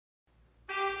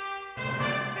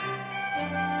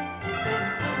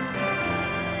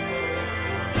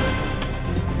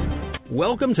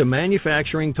Welcome to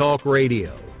Manufacturing Talk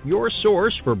Radio, your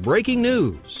source for breaking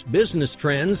news, business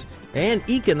trends, and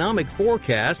economic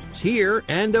forecasts here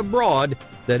and abroad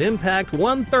that impact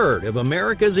 1/3 of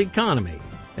America's economy.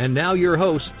 And now your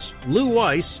hosts, Lou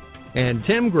Weiss and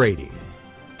Tim Grady.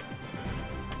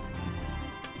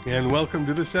 And welcome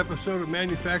to this episode of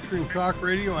Manufacturing Talk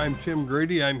Radio. I'm Tim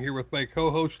Grady. I'm here with my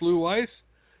co-host, Lou Weiss.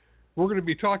 We're going to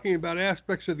be talking about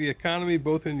aspects of the economy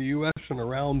both in the U.S. and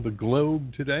around the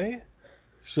globe today.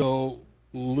 So,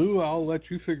 Lou, I'll let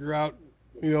you figure out,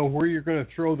 where you're going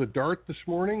to throw the dart this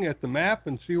morning at the map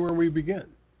and see where we begin.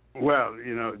 Well,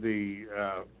 the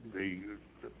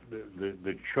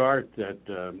chart that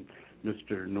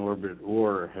Mr. Norbert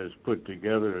Orr has put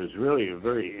together is really a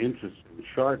very interesting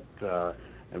chart, and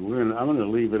I'm going to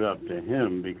leave it up to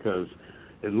him because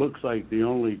it looks like the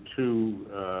only two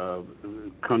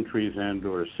countries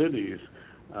and/or cities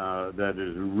that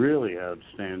is really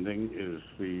outstanding is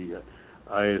the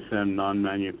ISM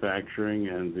non-manufacturing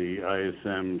and the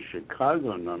ISM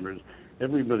Chicago numbers.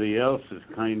 Everybody else is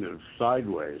kind of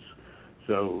sideways.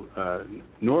 So,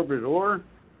 Norbert Orr,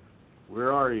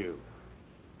 where are you?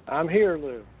 I'm here,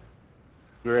 Lou.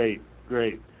 Great.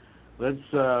 We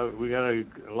got a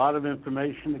lot of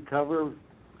information to cover.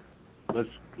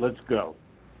 Let's go.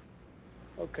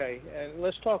 Okay, and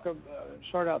let's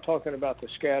start out talking about the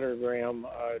scattergram.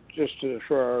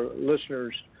 For our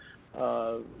listeners,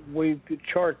 we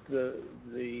chart the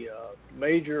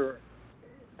major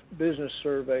business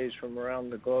surveys from around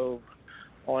the globe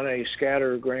on a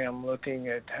scattergram, looking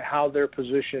at how they're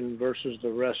positioned versus the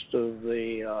rest of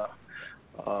the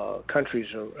countries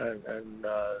and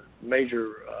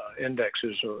major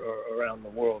indexes around the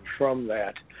world from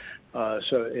that.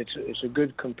 So it's a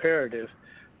good comparative.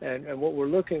 And what we're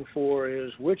looking for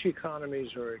is which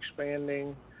economies are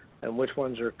expanding and which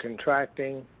ones are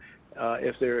contracting.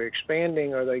 If they're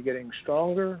expanding, are they getting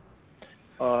stronger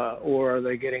or are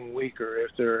they getting weaker?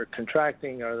 If they're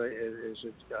contracting, is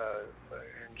it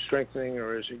strengthening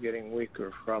or is it getting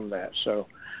weaker from that? So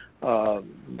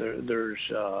those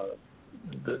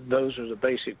are the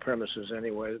basic premises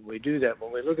anyway. We do that.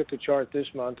 When we look at the chart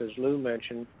this month, as Lou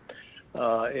mentioned,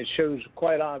 it shows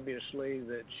quite obviously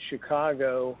that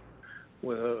Chicago,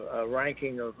 with a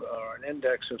ranking of an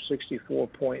index of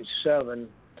 64.7,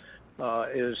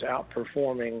 is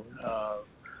outperforming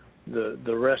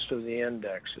the rest of the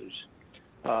indexes.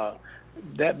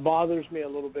 That bothers me a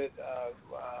little bit.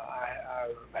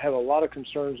 I have a lot of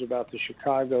concerns about the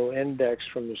Chicago index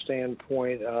from the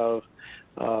standpoint of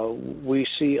we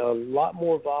see a lot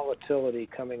more volatility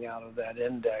coming out of that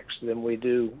index than we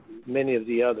do many of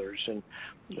the others. And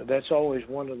that's always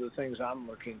one of the things I'm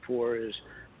looking for is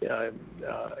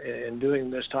in doing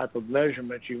this type of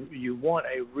measurement, you want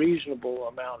a reasonable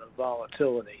amount of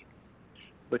volatility,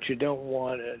 but you don't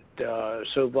want it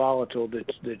so volatile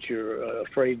that you're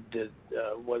afraid that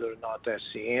whether or not that's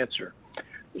the answer.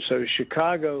 So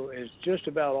Chicago is just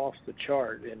about off the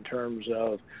chart in terms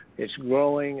of it's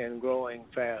growing and growing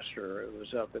faster. It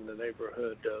was up in the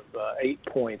neighborhood of 8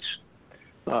 points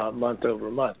month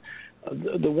over month.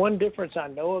 The one difference I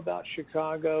know about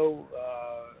Chicago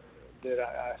that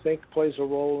I think plays a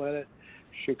role in it,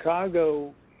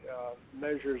 Chicago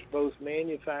measures both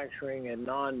manufacturing and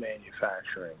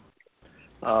non-manufacturing.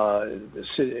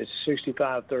 It's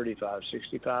 65-35,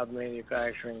 65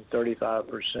 manufacturing,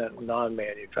 35%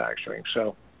 non-manufacturing.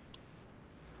 So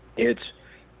it's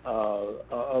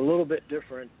a little bit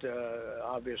different,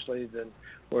 obviously, than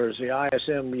whereas the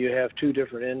ISM, you have two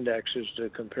different indexes to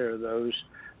compare those.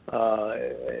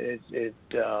 It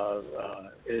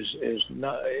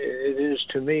is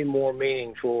to me more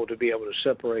meaningful to be able to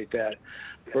separate that.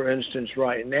 For instance,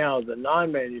 right now the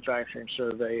non-manufacturing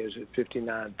survey is at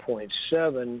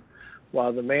 59.7,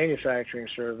 while the manufacturing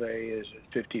survey is at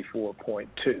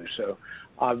 54.2. So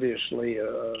obviously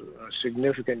a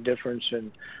significant difference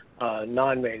in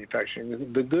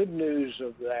non-manufacturing. The good news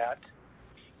of that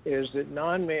is that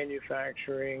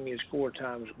non-manufacturing is 4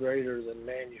 times greater than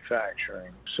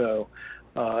manufacturing. So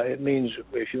it means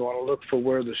if you want to look for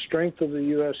where the strength of the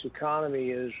U.S. economy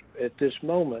is at this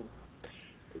moment,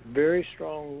 very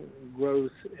strong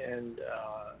growth and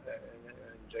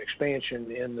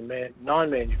expansion in the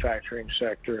non-manufacturing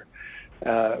sector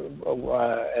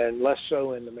and less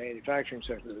so in the manufacturing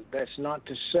sector. That's not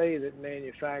to say that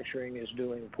manufacturing is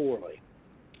doing poorly.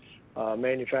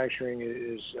 Manufacturing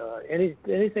is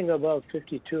anything above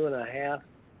 52.5,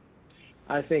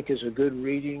 I think, is a good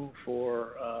reading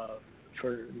for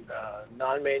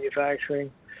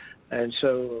non-manufacturing, and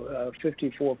so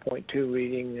 54.2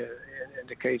 reading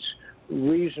indicates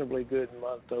reasonably good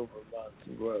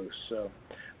month-over-month growth. So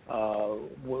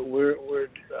we're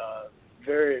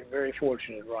very, very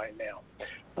fortunate right now.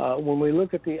 When we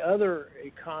look at the other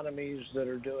economies that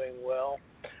are doing well,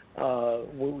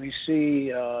 we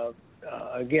see,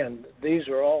 again, these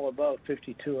are all above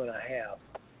 52.5.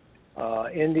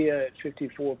 India at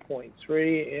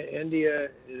 54.3. India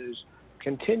is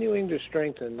continuing to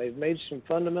strengthen. They've made some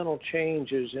fundamental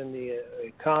changes in the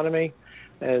economy,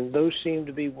 and those seem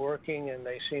to be working, and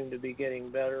they seem to be getting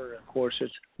better. Of course,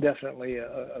 it's definitely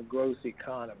a growth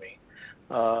economy.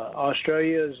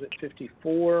 Australia is at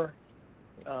 54,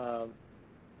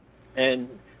 and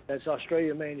that's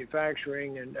Australia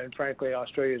manufacturing, and frankly,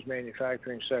 Australia's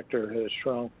manufacturing sector has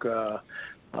shrunk. They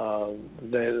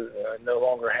no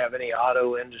longer have any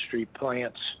auto industry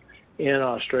plants in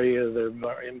Australia.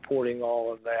 They're importing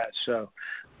all of that, so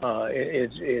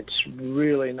it's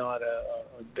really not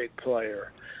a big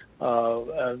player.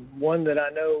 One that I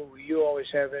know you always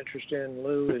have interest in,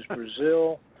 Lou, is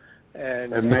Brazil,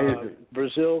 and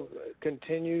Brazil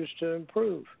continues to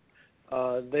improve.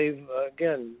 They've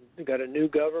again got a new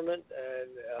government, and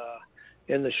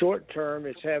in the short term,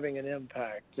 it's having an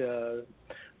impact. The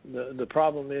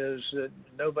problem is that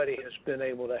nobody has been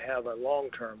able to have a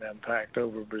long-term impact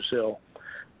over Brazil,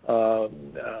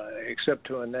 except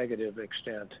to a negative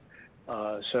extent.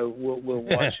 So we'll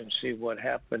watch and see what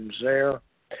happens there.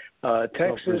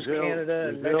 Texas, Canada,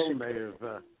 and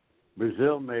Mexico.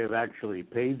 Brazil may have actually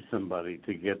paid somebody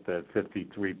to get that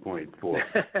 53.4.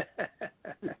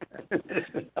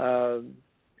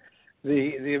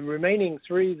 The remaining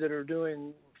three that are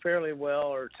doing fairly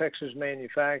well are Texas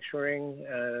manufacturing.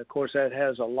 Of course, that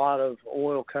has a lot of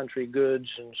oil country goods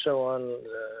and so on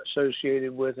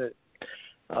associated with it.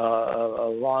 A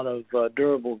lot of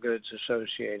durable goods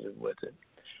associated with it.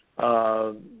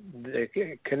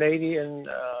 The Canadian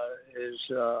is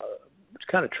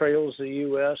kind of trails the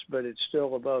U.S., but it's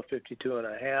still above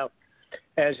 52.5,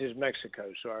 as is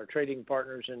Mexico. So our trading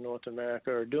partners in North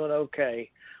America are doing okay,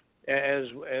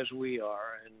 as we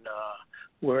are, and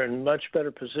we're in much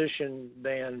better position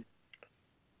than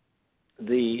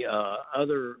the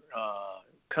other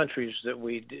countries that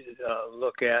we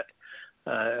look at.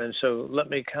 And so let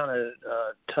me kind of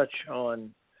touch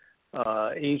on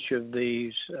each of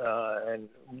these and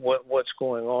what's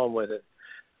going on with it.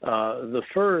 The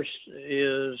first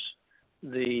is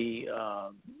the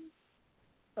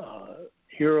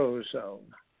Eurozone,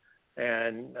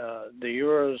 and the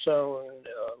Eurozone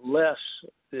less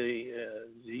the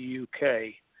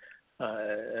UK,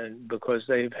 and because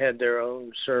they've had their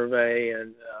own survey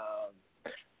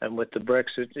and with the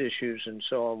Brexit issues and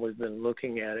so on, we've been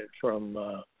looking at it from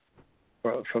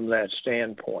that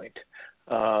standpoint.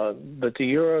 But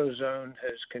the Eurozone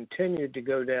has continued to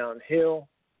go downhill,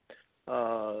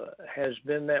 has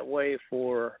been that way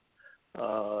for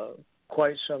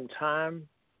quite some time,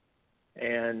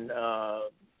 and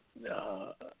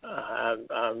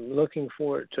I'm looking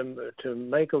for it to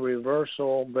make a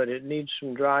reversal, but it needs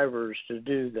some drivers to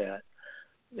do that.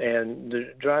 And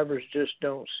the drivers just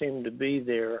don't seem to be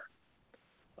there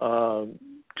to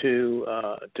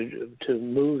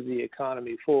move the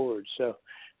economy forward. So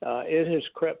it has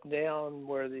crept down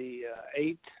where the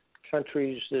 8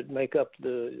 countries that make up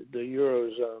the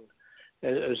Eurozone,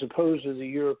 as opposed to the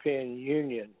European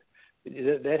Union,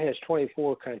 that has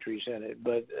 24 countries in it.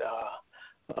 But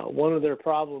one of their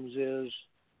problems is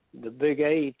the big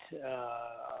 8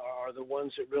 are the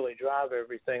ones that really drive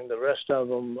everything. The rest of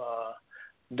them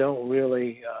don't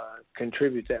really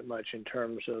contribute that much in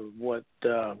terms of what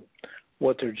their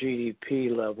GDP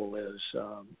level is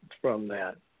from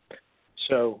that.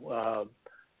 So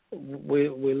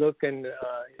we look, and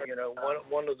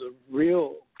one of the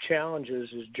real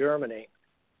challenges is Germany,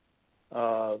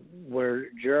 where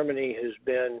Germany has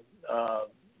been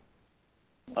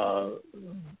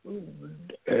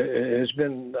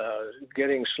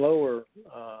getting slower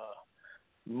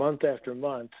month after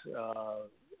month,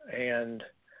 and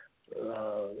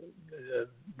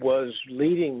was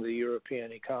leading the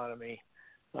European economy,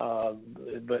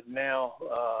 but now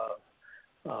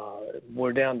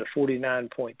we're down to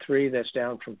 49.3. That's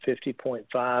down from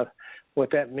 50.5. What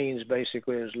that means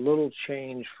basically is little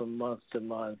change from month to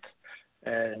month,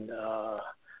 and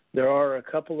there are a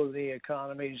couple of the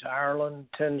economies. Ireland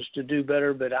tends to do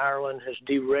better, but Ireland has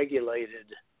deregulated.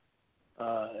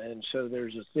 And so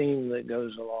there's a theme that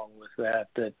goes along with that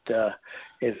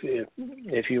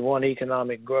if you want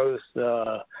economic growth,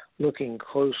 looking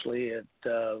closely at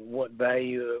what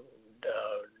value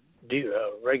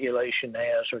regulation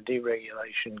has or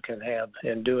deregulation can have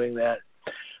in doing that.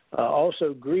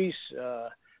 Also, Greece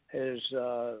has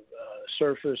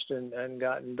surfaced and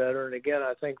gotten better. And again,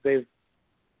 I think they've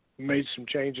made some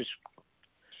changes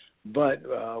But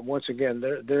once again,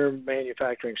 their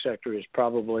manufacturing sector is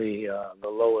probably the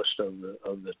lowest of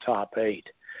the top 8.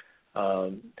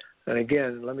 And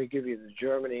again, let me give you the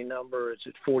Germany number. It's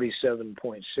at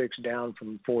 47.6, down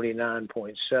from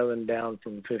 49.7, down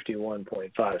from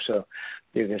 51.5. So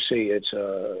you can see it's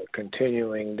a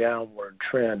continuing downward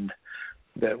trend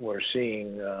that we're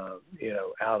seeing,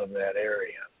 out of that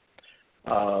area.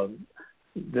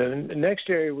 The next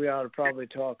area we ought to probably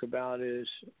talk about is,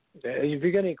 have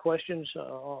you got any questions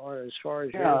as far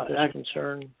as Europe is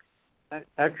concerned?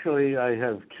 Actually, I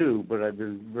have 2, but I've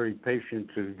been very patient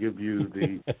to give you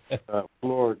the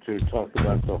floor to talk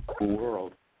about the whole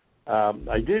world.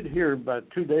 I did hear about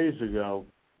 2 days ago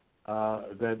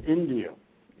that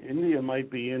India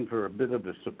might be in for a bit of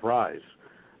a surprise.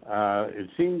 It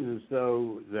seems as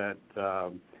though that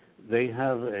they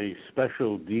have a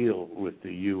special deal with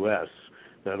the U.S.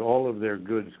 that all of their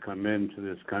goods come into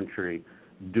this country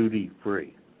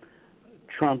duty-free.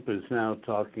 Trump is now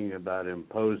talking about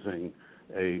imposing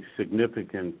a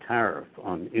significant tariff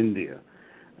on India.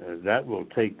 That will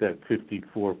take that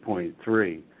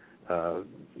 54.3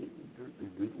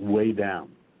 way down.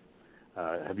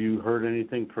 Have you heard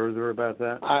anything further about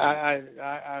that? I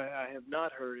have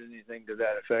not heard anything to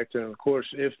that effect. And of course,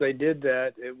 if they did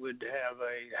that, it would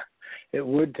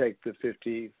take the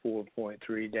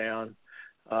 54.3 down.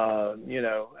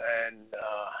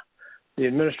 The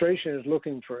administration is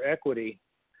looking for equity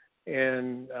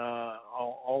in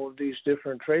all of these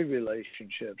different trade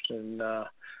relationships, and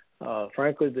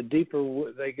frankly, the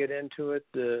deeper they get into it,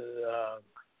 the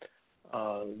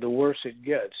worse it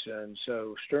gets. And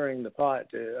so, stirring the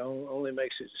pot only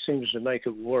seems to make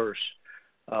it worse.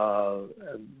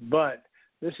 But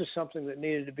this is something that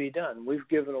needed to be done. We've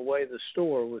given away the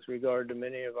store with regard to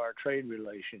many of our trade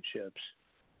relationships.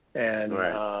 And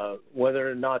right.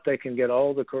 Whether or not they can get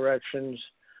all the corrections,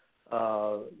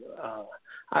 my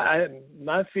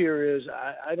fear is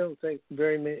I don't think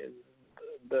very many,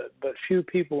 but few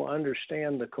people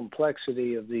understand the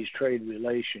complexity of these trade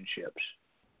relationships.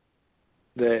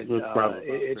 That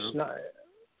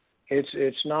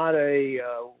it's not a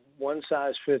one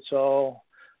size fits all.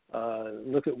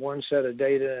 Look at one set of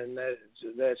data and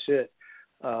that's it.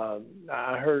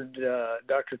 I heard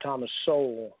Dr. Thomas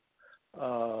Sowell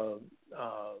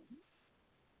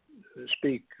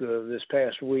speak this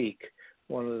past week,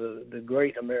 one of the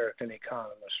great American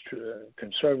economists,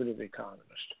 conservative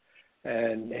economist,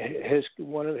 and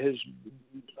one of his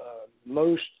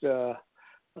most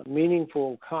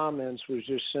meaningful comments was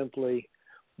just simply,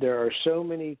 there are so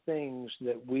many things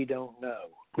that we don't know.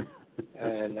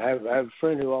 And I have a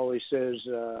friend who always says,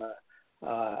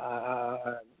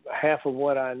 half of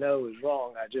what I know is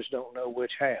wrong, I just don't know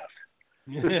which half.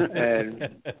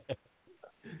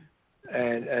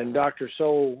 And Dr.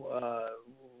 Sowell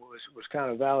was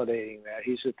kind of validating that.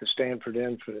 He's at the Stanford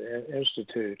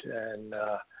Institute, and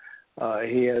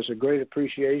he has a great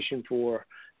appreciation for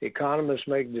economists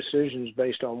make decisions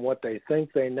based on what they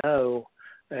think they know,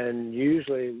 and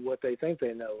usually what they think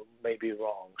they know may be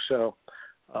wrong. So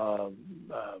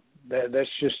that's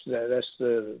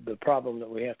the problem that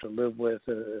we have to live with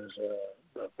as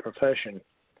a profession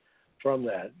from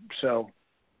that. So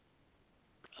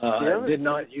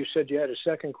you said you had a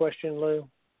second question, Lou?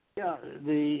 Yeah,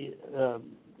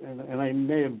 and I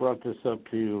may have brought this up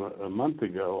to you a month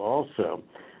ago also,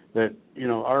 that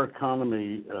our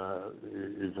economy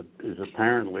is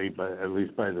apparently, at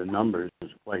least by the numbers,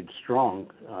 is quite strong,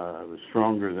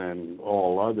 stronger than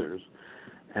all others.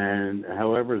 And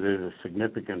however, there's a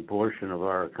significant portion of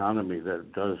our economy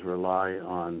that does rely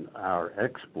on our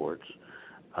exports.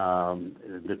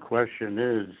 The question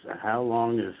is, how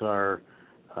long is our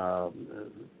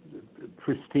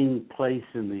pristine place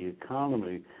in the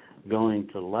economy going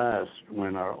to last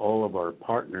when all of our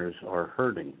partners are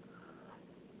hurting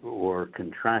or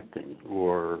contracting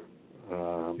or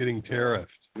getting tariffed?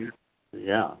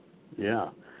 Yeah.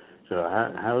 So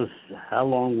how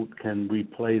long can we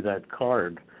play that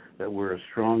card that we're a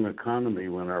strong economy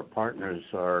when our partners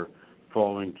are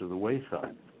falling to the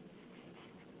wayside?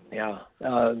 Yeah,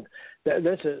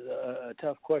 that's a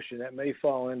tough question. That may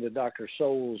fall into Dr.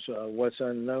 Sowell's what's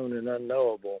unknown and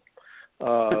unknowable.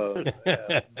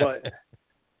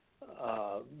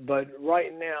 But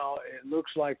right now, it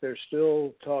looks like they're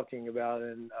still talking about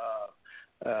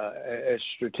at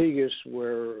Strategas,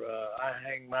 where I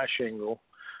hang my shingle.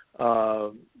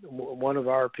 One of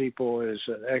our people is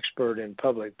an expert in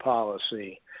public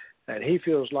policy, and he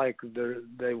feels like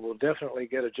they will definitely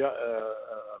get an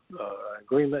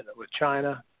agreement with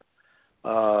China.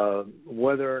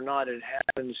 Whether or not it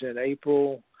happens in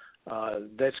April,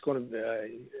 that's going to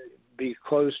be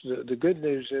close. The good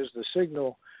news is the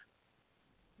signal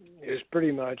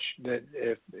pretty much that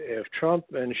if Trump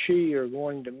and Xi are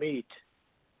going to meet,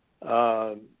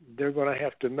 they're going to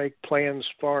have to make plans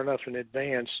far enough in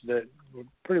advance that we're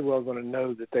pretty well going to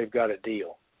know that they've got a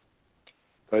deal.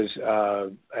 Because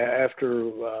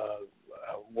after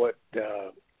what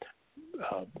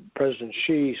President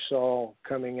Xi saw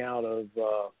coming out of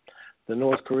the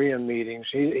North Korean meetings,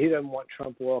 he doesn't want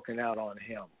Trump walking out on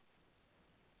him.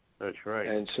 That's right.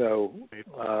 And so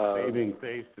saving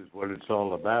face is what it's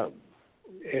all about.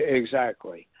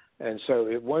 Exactly. And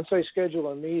so once they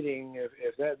schedule a meeting,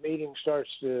 if that meeting starts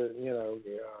to,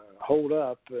 hold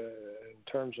up in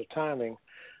terms of timing,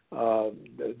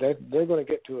 they're going to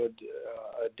get to a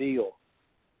deal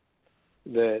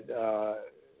that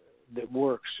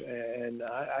works. And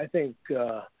I think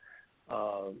the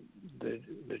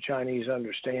Chinese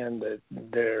understand that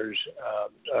there's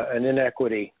an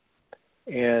inequity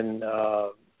in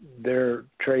their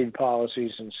trade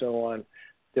policies and so on.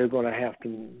 They're going to have to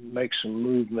make some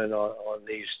movement on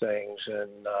these things,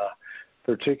 and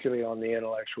particularly on the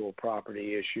intellectual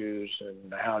property issues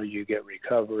and how do you get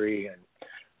recovery and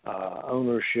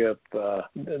ownership.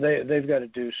 They've got to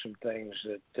do some things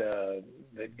that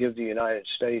give the United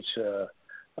States a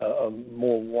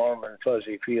more warm and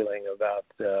fuzzy feeling about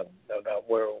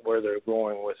where they're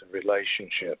going with the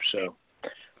relationship. So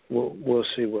we'll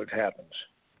see what happens.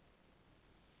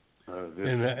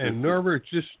 And Norbert,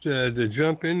 just to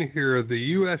jump in here,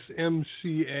 the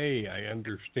USMCA, I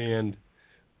understand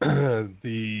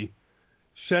the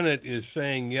Senate is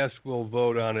saying, yes, we'll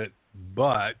vote on it,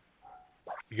 but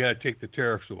you got to take the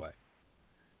tariffs away.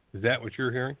 Is that what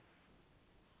you're hearing?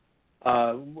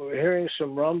 We're hearing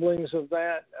some rumblings of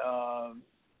that.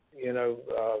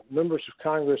 Members of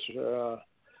Congress are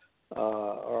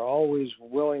always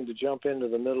willing to jump into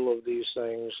the middle of these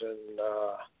things, and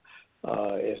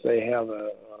if they have a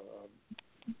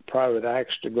private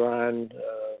axe to grind,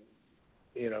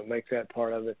 make that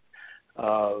part of it.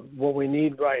 What we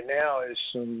need right now is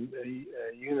some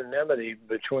unanimity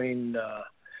between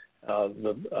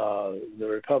the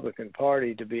Republican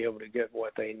Party to be able to get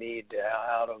what they need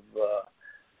out of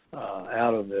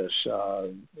this.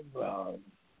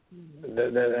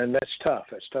 And that's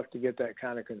tough. It's tough to get that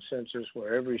kind of consensus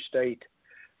where every state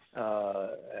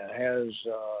has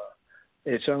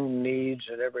its own needs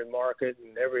in every market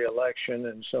and every election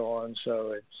and so on.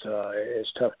 So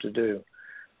it's tough to do.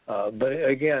 But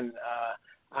again,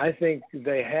 I think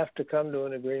they have to come to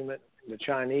an agreement. The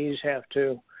Chinese have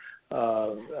to.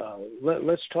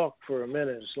 Let's talk for a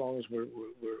minute, as long as we're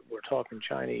talking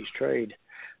Chinese trade.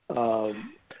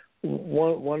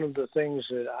 One of the things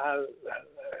that I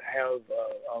have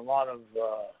a lot of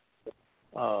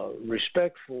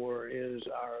respect for is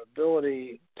our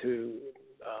ability to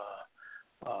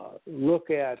look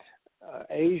at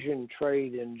Asian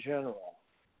trade in general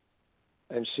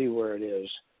and see where it is.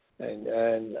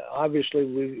 And obviously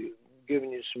we've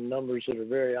given you some numbers that are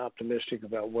very optimistic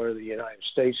about where the United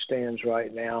States stands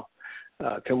right now.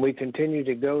 Can we continue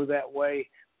to go that way?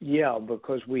 Yeah,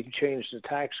 because we changed the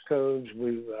tax codes.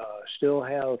 We still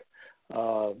have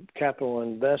capital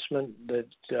investment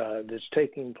that's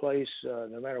taking place.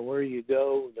 No matter where you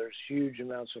go, there's huge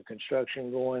amounts of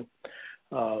construction going.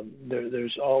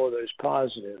 There's all of those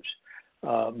positives.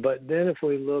 But then if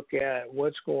we look at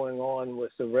what's going on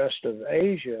with the rest of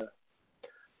Asia,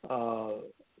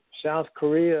 South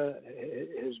Korea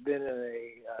has been in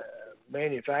a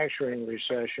manufacturing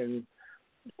recession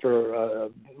for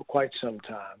quite some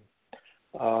time.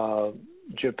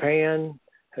 Japan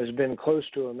has been close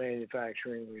to a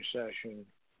manufacturing recession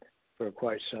for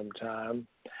quite some time.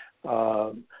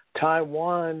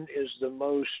 Taiwan is the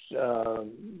most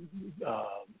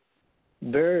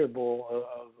variable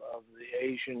of the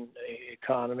Asian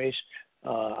economies. I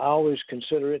always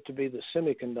consider it to be the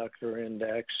semiconductor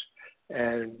index,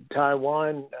 and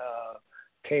Taiwan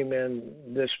came in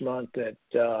this month at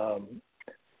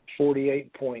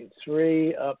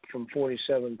 48.3, up from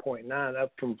 47.9,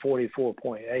 up from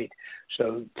 44.8.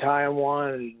 So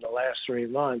Taiwan in the last 3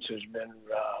 months has been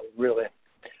really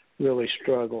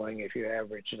struggling if you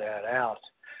average that out.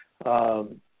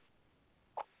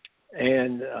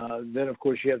 And then, of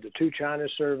course, you have the two China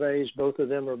surveys. Both of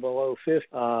them are below 50.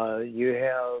 You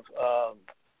have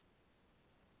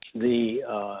the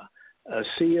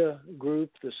ASEA group,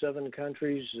 the 7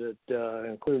 countries that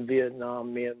include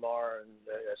Vietnam, Myanmar, and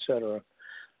et cetera.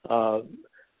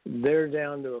 They're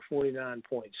down to a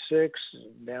 49.6,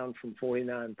 down from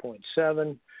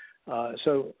 49.7.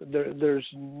 So there's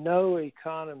no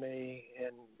economy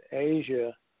in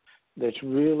Asia that's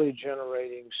really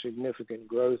generating significant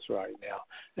growth right now.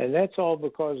 And that's all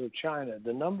because of China.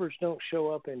 The numbers don't show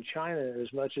up in China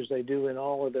as much as they do in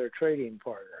all of their trading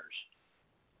partners.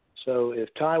 So if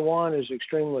Taiwan is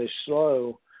extremely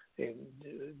slow,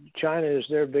 China is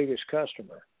their biggest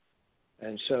customer.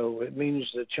 And so it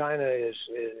means that China is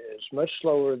much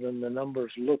slower than the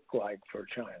numbers look like for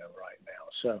China right now.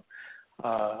 So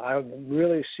I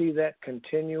really see that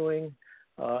continuing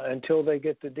until they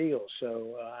get the deal.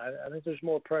 So I think there's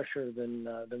more pressure than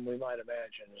we might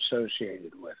imagine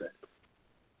associated with it.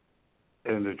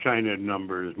 And the China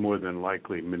number is more than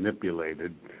likely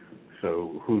manipulated,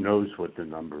 so who knows what the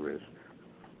number is.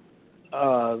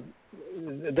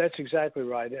 That's exactly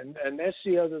right. And that's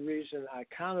the other reason I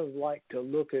kind of like to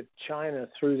look at China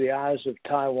through the eyes of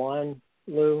Taiwan,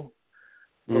 Lou,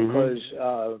 because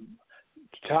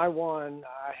Taiwan,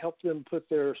 I helped them put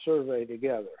their survey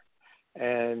together.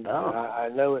 And I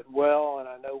know it well, and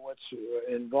I know what's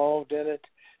involved in it.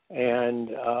 And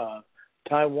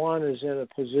Taiwan is in a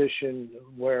position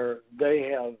where they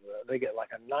get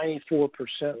like a 94%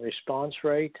 response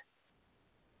rate.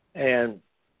 And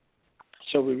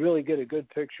so we really get a good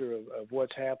picture of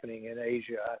what's happening in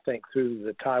Asia, I think, through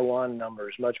the Taiwan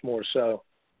numbers, much more so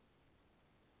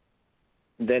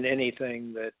than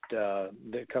anything that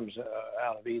comes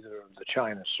out of either of the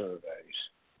China surveys.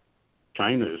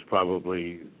 China is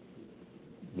probably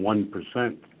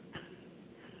 1%,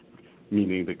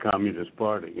 meaning the Communist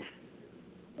Party.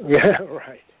 Yeah,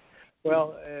 right.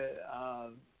 Well,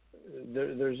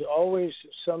 there's always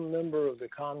some member of the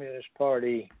Communist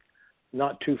Party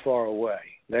not too far away.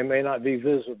 They may not be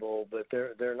visible, but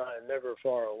they're never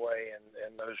far away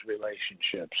in those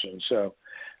relationships. And so,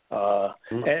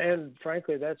 and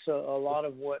frankly, that's a lot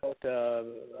of what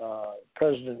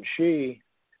President Xi.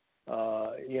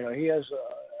 He has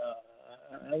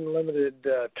an unlimited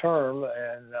term,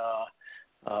 and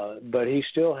but he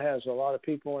still has a lot of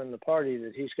people in the party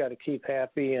that he's got to keep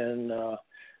happy, and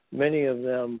many of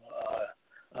them,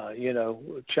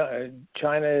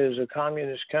 China is a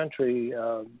communist country,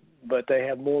 but they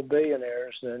have more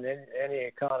billionaires than any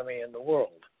economy in the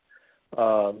world.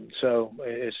 So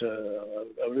it's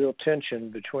a real tension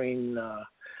between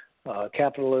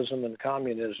capitalism and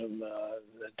communism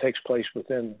that takes place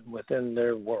within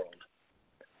their world.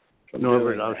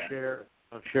 Norbert,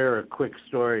 I'll share a quick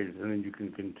story, and then you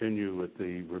can continue with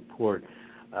the report.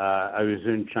 I was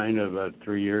in China about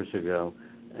 3 years ago,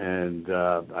 and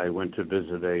I went to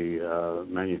visit a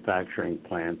manufacturing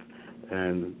plant,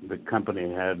 and the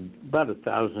company had about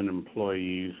 1,000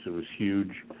 employees. It was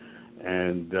huge,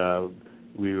 and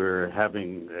we were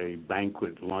having a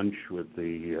banquet lunch with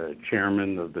the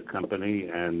chairman of the company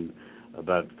and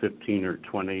about 15 or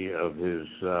 20 of his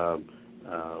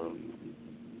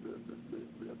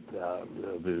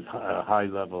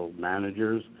high-level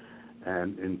managers.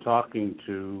 And in talking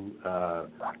to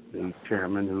the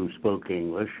chairman, who spoke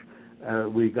English,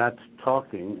 we got to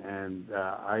talking, and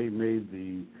I made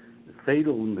the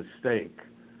fatal mistake,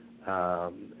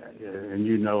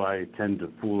 and I tend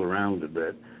to fool around a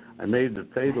bit. I made the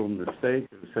fatal mistake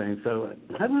of saying, so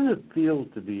how does it feel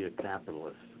to be a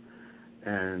capitalist?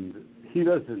 And he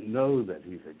doesn't know that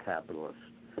he's a capitalist.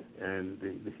 And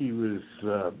he was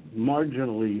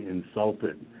marginally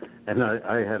insulted, and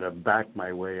I had to back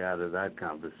my way out of that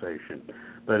conversation.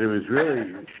 But it was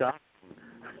really shocking.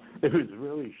 It was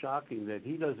really shocking that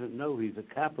he doesn't know he's a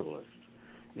capitalist.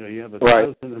 You have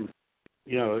 1,000.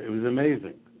 It was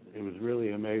amazing. It was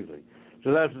really amazing.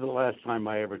 So that's the last time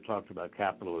I ever talked about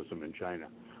capitalism in China.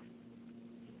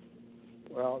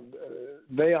 Well,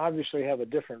 they obviously have a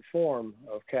different form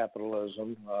of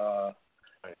capitalism.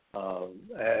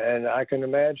 And I can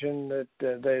imagine that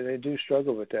they do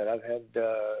struggle with that. I've had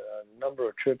a number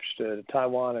of trips to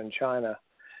Taiwan and China,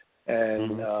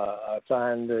 and I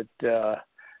find that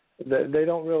they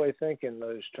don't really think in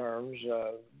those terms.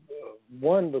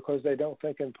 One, because they don't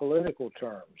think in political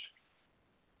terms.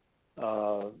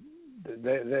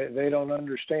 They don't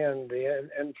understand the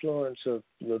influence of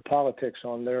the politics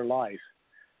on their life.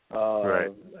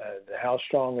 How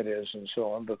strong it is and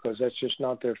so on, because that's just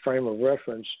not their frame of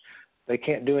reference. They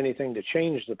can't do anything to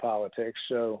change the politics,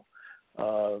 so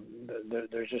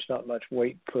there's just not much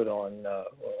weight put on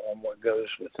what goes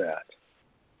with that.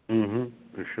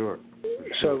 For sure.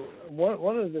 So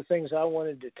one of the things I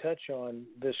wanted to touch on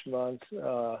this month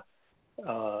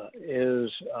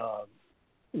is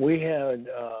we had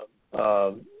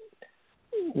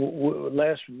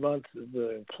last month the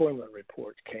employment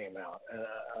report came out, and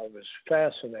I was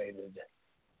fascinated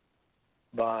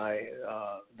by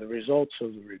the results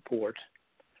of the report,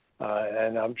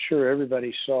 and I'm sure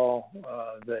everybody saw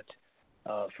that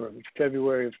For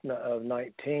February of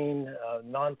 19,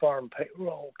 non-farm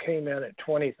payroll came in at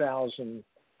 20,000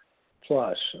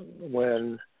 plus,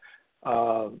 when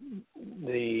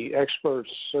the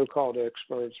experts, so-called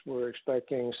experts, were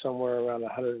expecting somewhere around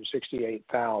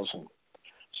 168,000.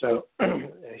 So a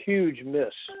huge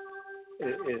miss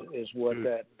is what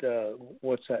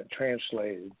what's that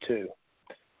translated to.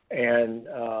 And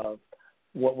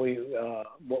what we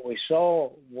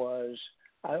saw was,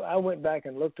 I went back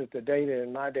and looked at the data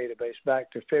in my database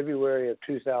back to February of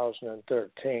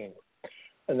 2013,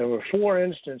 and there were 4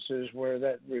 instances where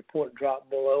that report dropped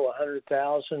below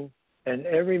 100,000. And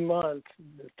every month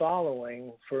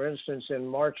following, for instance, in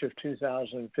March of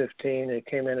 2015, it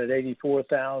came in at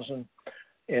 84,000.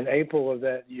 In April of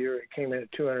that year, it came in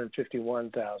at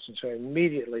 251,000. So it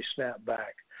immediately snapped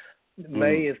back.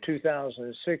 May of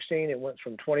 2016, it went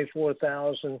from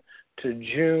 24,000 to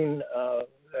June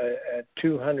at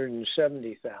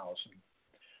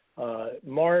 270,000.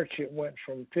 March, it went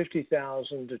from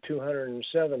 50,000 to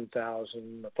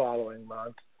 207,000 the following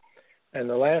month. And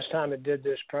the last time it did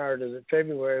this prior to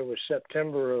February was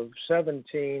September of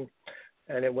 17,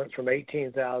 and it went from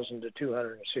 18,000 to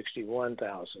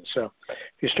 261,000. So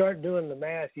if you start doing the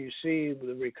math, you see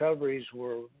the recoveries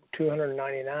were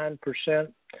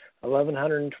 299%,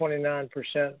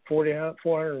 1,129%,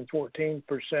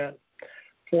 414%,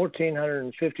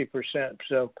 1,450%.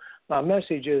 So my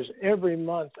message is, every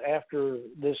month after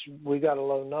this, we got a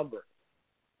low number.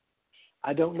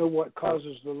 I don't know what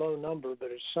causes the low number, but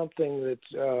it's something that,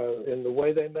 in the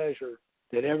way they measure,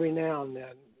 that every now and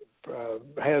then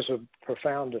has a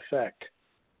profound effect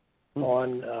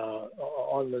on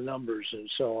the numbers and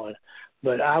so on.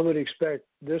 But I would expect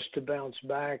this to bounce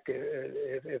back.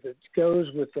 If it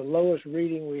goes with the lowest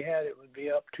reading we had, it would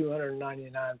be up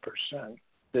 299%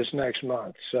 this next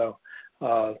month. So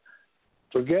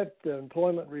forget the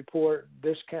employment report,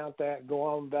 discount that, go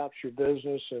on about your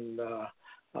business, and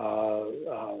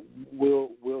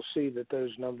we'll see that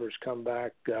those numbers come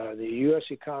back. The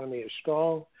U.S. economy is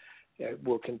strong. It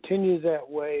will continue that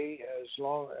way as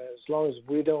long as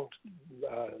we don't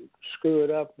screw it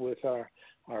up with our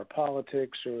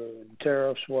politics or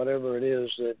tariffs, whatever it is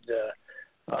that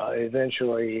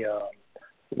eventually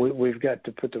we've got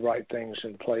to put the right things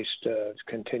in place to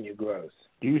continue growth.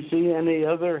 Do you see any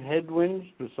other headwinds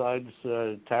besides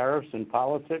tariffs and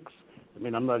politics? I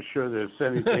mean, I'm not sure there's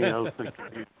anything else that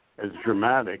could be as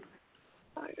dramatic.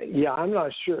 Yeah, I'm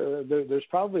not sure. There's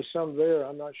probably some there.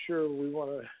 I'm not sure we want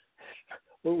to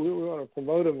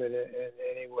promote them in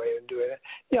any way and do it.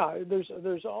 Yeah,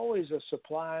 there's always a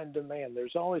supply and demand.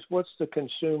 There's always what's the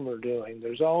consumer doing.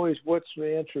 There's always what's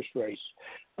the interest rates.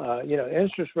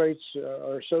 Interest rates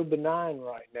are so benign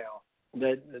right now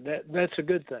that's a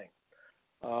good thing.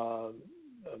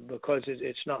 Because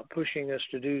it's not pushing us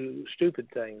to do stupid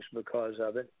things because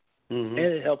of it, and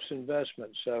it helps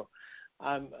investment. So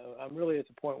I'm really at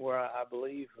the point where I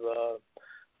believe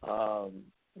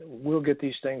we'll get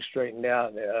these things straightened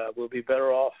out. We'll be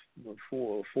better off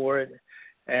for it,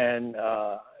 and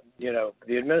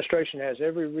the administration has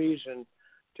every reason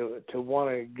to want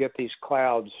to get these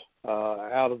clouds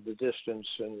out of the distance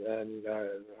and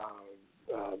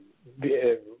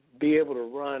be able to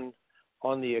run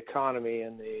on the economy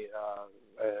and the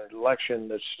election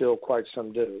that's still quite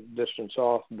some distance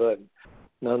off, but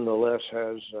nonetheless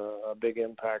has a big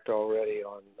impact already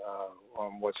on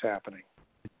what's happening.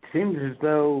 It seems as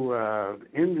though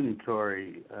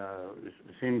inventory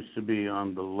seems to be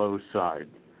on the low side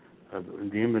of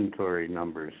the inventory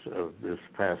numbers of this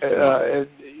past month.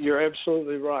 You're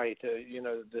absolutely right.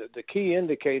 The key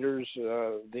indicators,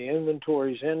 the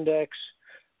inventories index,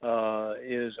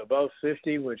 is above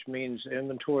 50, which means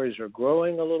inventories are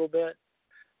growing a little bit.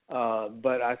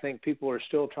 But I think people are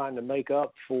still trying to make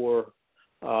up for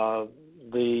the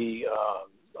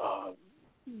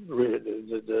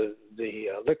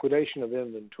liquidation of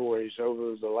inventories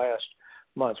over the last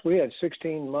months. We had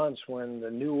 16 months when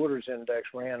the new orders index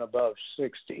ran above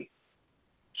 60.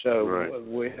 So right.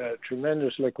 We had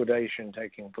tremendous liquidation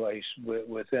taking place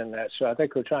within that. So I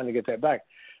think we're trying to get that back.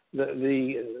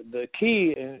 The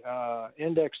key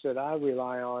index that I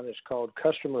rely on is called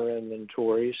customer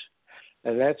inventories,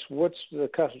 and that's what's the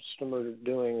customer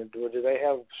doing. Do they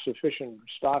have sufficient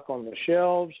stock on the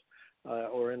shelves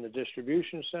or in the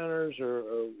distribution centers or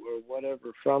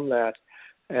whatever from that?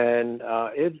 And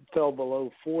it fell below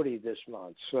 40 this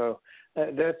month. So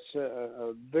that's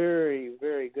a very,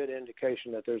 very good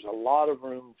indication that there's a lot of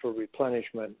room for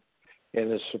replenishment in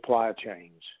the supply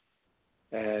chains.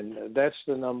 And that's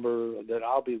the number that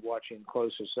I'll be watching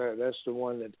closest there. That's the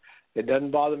one that it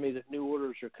doesn't bother me that new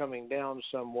orders are coming down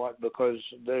somewhat because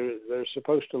they're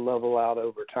supposed to level out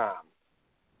over time.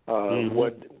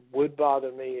 What would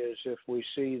bother me is if we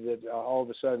see that all of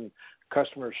a sudden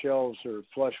customer shelves are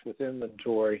flush with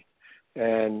inventory,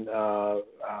 and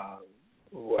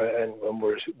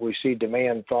we see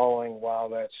demand falling while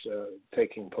that's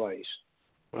taking place.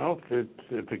 Well,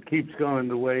 if it keeps going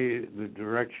the way the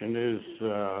direction is,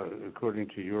 according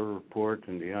to your report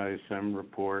and the ISM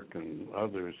report and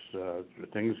others,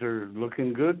 things are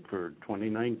looking good for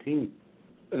 2019.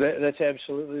 That's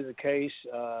absolutely the case.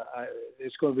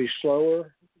 It's going to be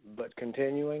slower, but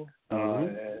continuing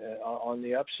on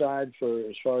the upside for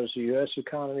as far as the U.S.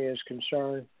 economy is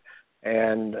concerned.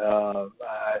 And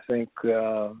I think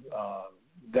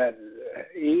that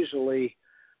easily,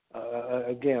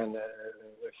 again,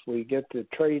 if we get the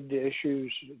trade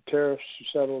issues, tariffs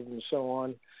settled and so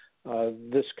on,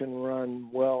 this can run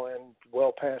well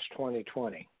past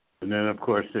 2020. And then, of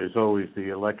course, there's always the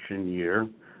election year,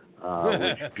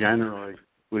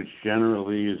 which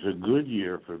generally is a good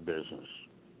year for business,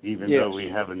 even though we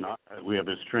have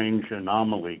a strange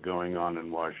anomaly going on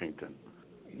in Washington.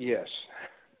 Yes.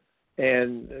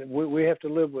 And we have to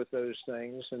live with those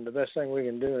things, and the best thing we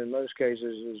can do in most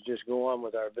cases is just go on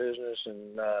with our business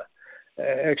and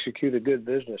execute a good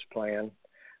business plan,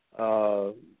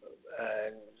 and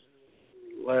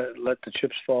let the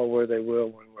chips fall where they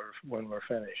will when we're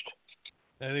finished.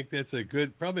 I think that's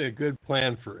probably a good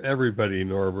plan for everybody,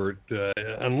 Norbert.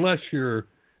 Unless you're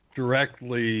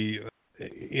directly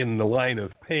in the line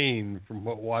of pain from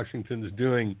what Washington is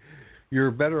doing, you're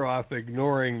better off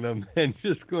ignoring them and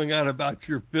just going on about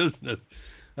your business.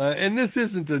 And this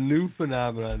isn't a new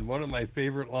phenomenon. One of my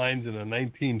favorite lines in a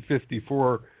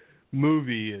 1954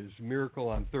 movie is Miracle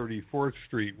on 34th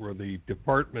Street, where the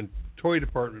toy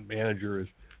department manager is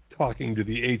talking to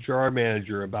the HR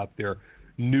manager about their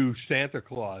new Santa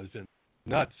Claus and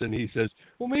nuts. And he says,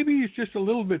 well, maybe he's just a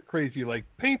little bit crazy like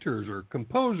painters or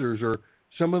composers or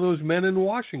some of those men in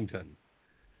Washington.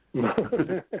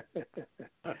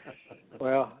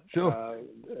 Well, so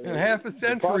half a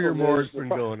century or more has been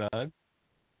going on.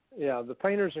 Yeah, the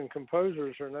painters and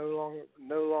composers are no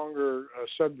longer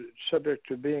subject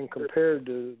to being compared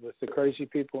with the crazy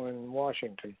people in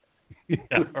Washington. Yeah,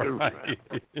 right.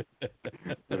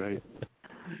 Right.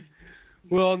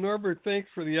 Well, Norbert, thanks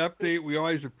for the update. We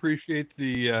always appreciate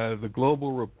the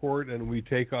global report, and we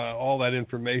take all that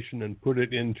information and put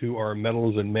it into our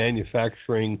Metals and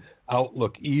Manufacturing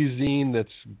Outlook e-zine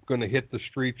that's going to hit the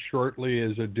streets shortly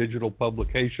as a digital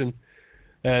publication.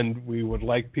 And we would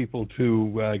like people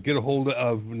to get a hold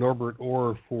of Norbert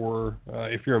Orr for,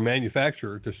 if you're a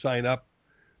manufacturer, to sign up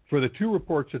for the 2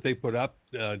 reports that they put up.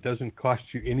 It doesn't cost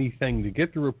you anything to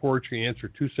get the reports. You answer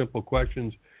 2 simple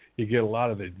questions. You get a lot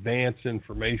of advanced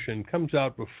information. Comes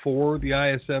out before the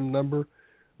ISM number.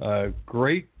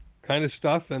 Great kind of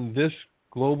stuff, and this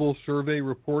global survey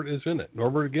report is in it.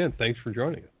 Norbert, again, thanks for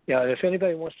joining us. Yeah, if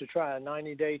anybody wants to try a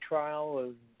 90-day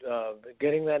trial of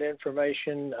getting that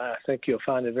information, I think you'll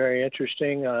find it very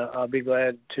interesting. I'll be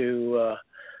glad to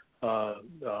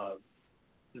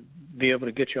be able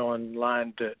to get you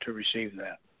online to receive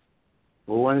that.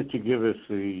 Well, why don't you give us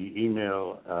the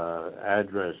email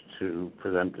address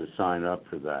for them to sign up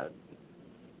for that?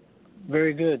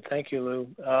 Very good. Thank you, Lou.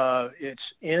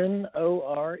 It's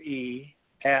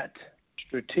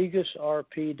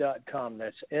NORE@strategusrp.com.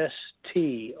 That's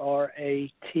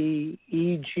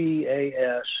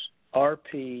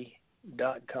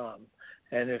STRATEGASRP.com.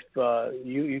 And if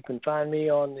you can find me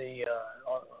on the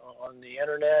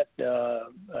internet, it'll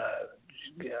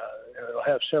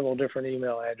have several different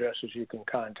email addresses you can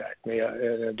contact me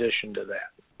in addition to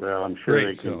that. Well, I'm sure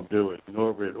they can do it.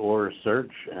 Norbert Orr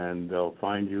search, and they'll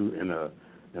find you in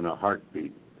a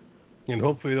heartbeat. And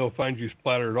hopefully they'll find you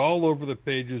splattered all over the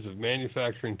pages of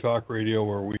Manufacturing Talk Radio,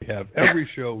 where we have every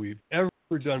show we've ever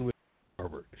done with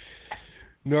Norbert.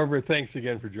 Norbert, thanks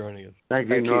again for joining us. Thank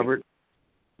you, Norbert.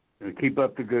 And keep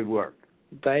up the good work.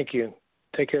 Thank you.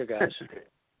 Take care, guys.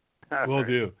 Will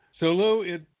do. So, Lou,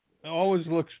 it always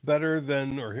looks better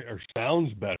than, or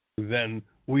sounds better than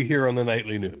we hear on the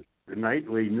nightly news. The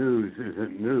nightly news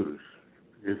isn't news.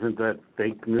 Isn't that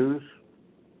fake news?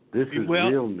 This is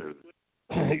real news.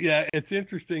 Yeah, it's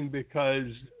interesting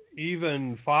because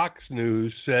even Fox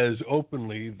News says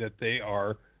openly that they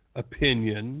are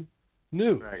opinion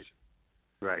news.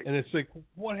 Right. And it's like,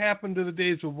 what happened to the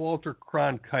days of Walter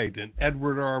Cronkite and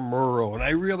Edward R. Murrow? And I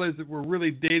realize that we're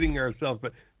really dating ourselves,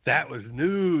 but that was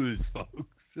news, folks.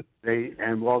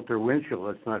 And Walter Winchell,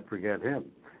 let's not forget him.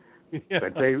 Yeah.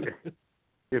 But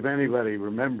if anybody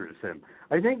remembers him.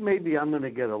 I think maybe I'm going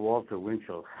to get a Walter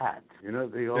Winchell hat. You know,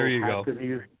 the old hat that he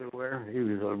used to wear? He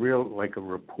was a real, like a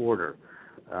reporter,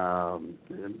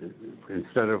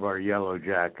 instead of our yellow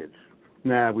jackets.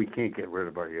 Nah, we can't get rid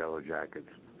of our yellow jackets.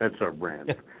 That's our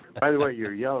brand. By the way,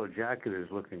 your yellow jacket is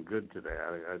looking good today.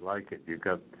 I like it. You've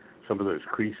got some of those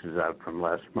creases out from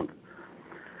last month.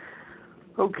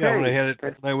 Okay. Yeah, when I had it,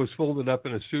 I was folded up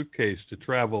in a suitcase to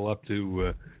travel up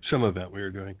to some event we were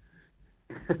doing.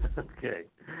 Okay.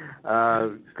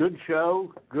 Good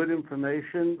show, good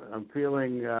information. I'm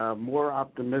feeling more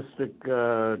optimistic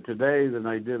today than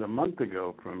I did a month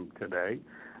ago from today.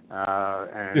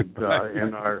 And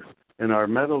in our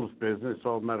metals business,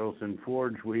 All Metals and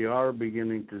Forge, we are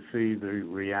beginning to see the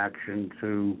reaction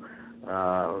to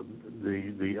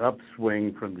the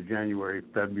upswing from the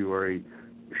January-February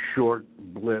short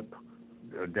blip,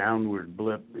 a downward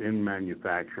blip in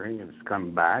manufacturing. It's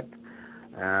come back.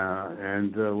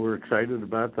 And we're excited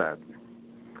about that.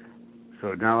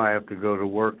 So now I have to go to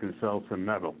work and sell some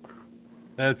metal.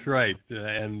 That's right.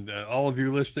 And all of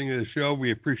you listening to the show,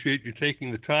 we appreciate you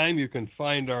taking the time. You can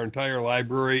find our entire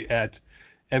library at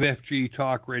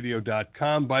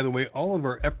mfgtalkradio.com. By the way, all of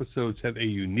our episodes have a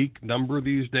unique number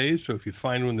these days. So if you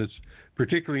find one that's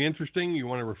particularly interesting, you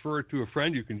want to refer it to a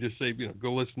friend, you can just say,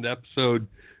 go listen to episode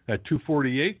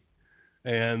 248.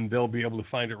 And they'll be able to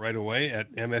find it right away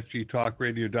at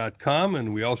mfgtalkradio.com.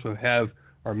 And we also have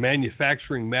our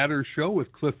Manufacturing Matters show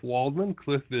with Cliff Waldman.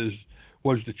 Cliff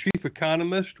was the chief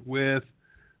economist with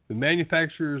the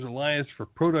Manufacturers Alliance for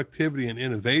Productivity and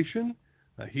Innovation.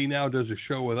 He now does a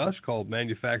show with us called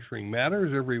Manufacturing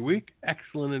Matters every week.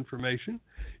 Excellent information.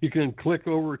 You can click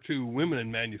over to Women in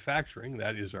Manufacturing.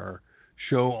 That is our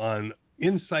show on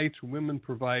insights women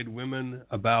provide women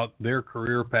about their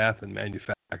career path in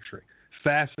manufacturing.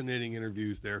 Fascinating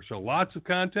interviews there. So lots of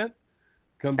content.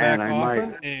 Come back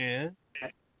often.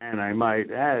 And I might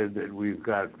add that we've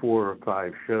got 4 or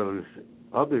 5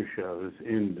 other shows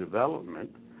in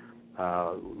development.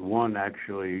 One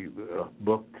actually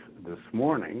booked this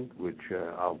morning, which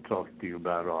I'll talk to you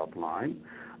about offline.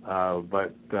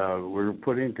 But we're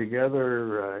putting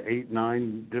together 8,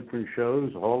 9 different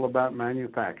shows all about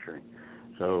manufacturing.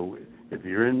 So if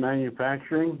you're in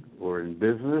manufacturing or in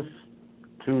business,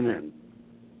 tune in.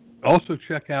 Also,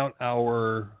 check out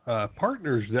our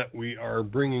partners that we are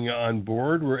bringing on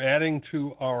board. We're adding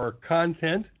to our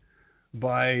content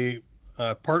by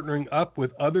partnering up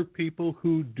with other people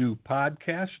who do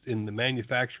podcasts in the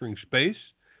manufacturing space.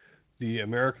 The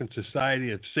American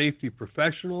Society of Safety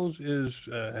Professionals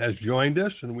has joined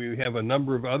us, and we have a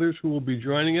number of others who will be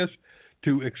joining us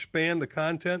to expand the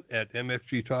content at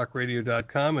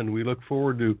mfgtalkradio.com, and we look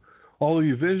forward to all of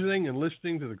you visiting and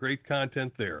listening to the great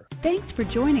content there. Thanks for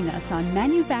joining us on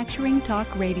Manufacturing Talk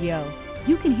Radio.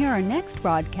 You can hear our next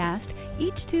broadcast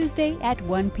each Tuesday at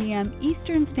 1 p.m.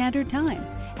 Eastern Standard Time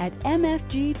at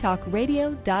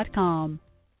mfgtalkradio.com.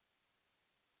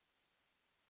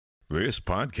 This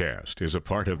podcast is a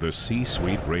part of the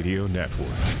C-Suite Radio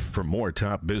Network. For more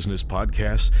top business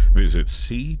podcasts, visit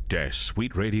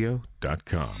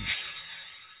c-suiteradio.com.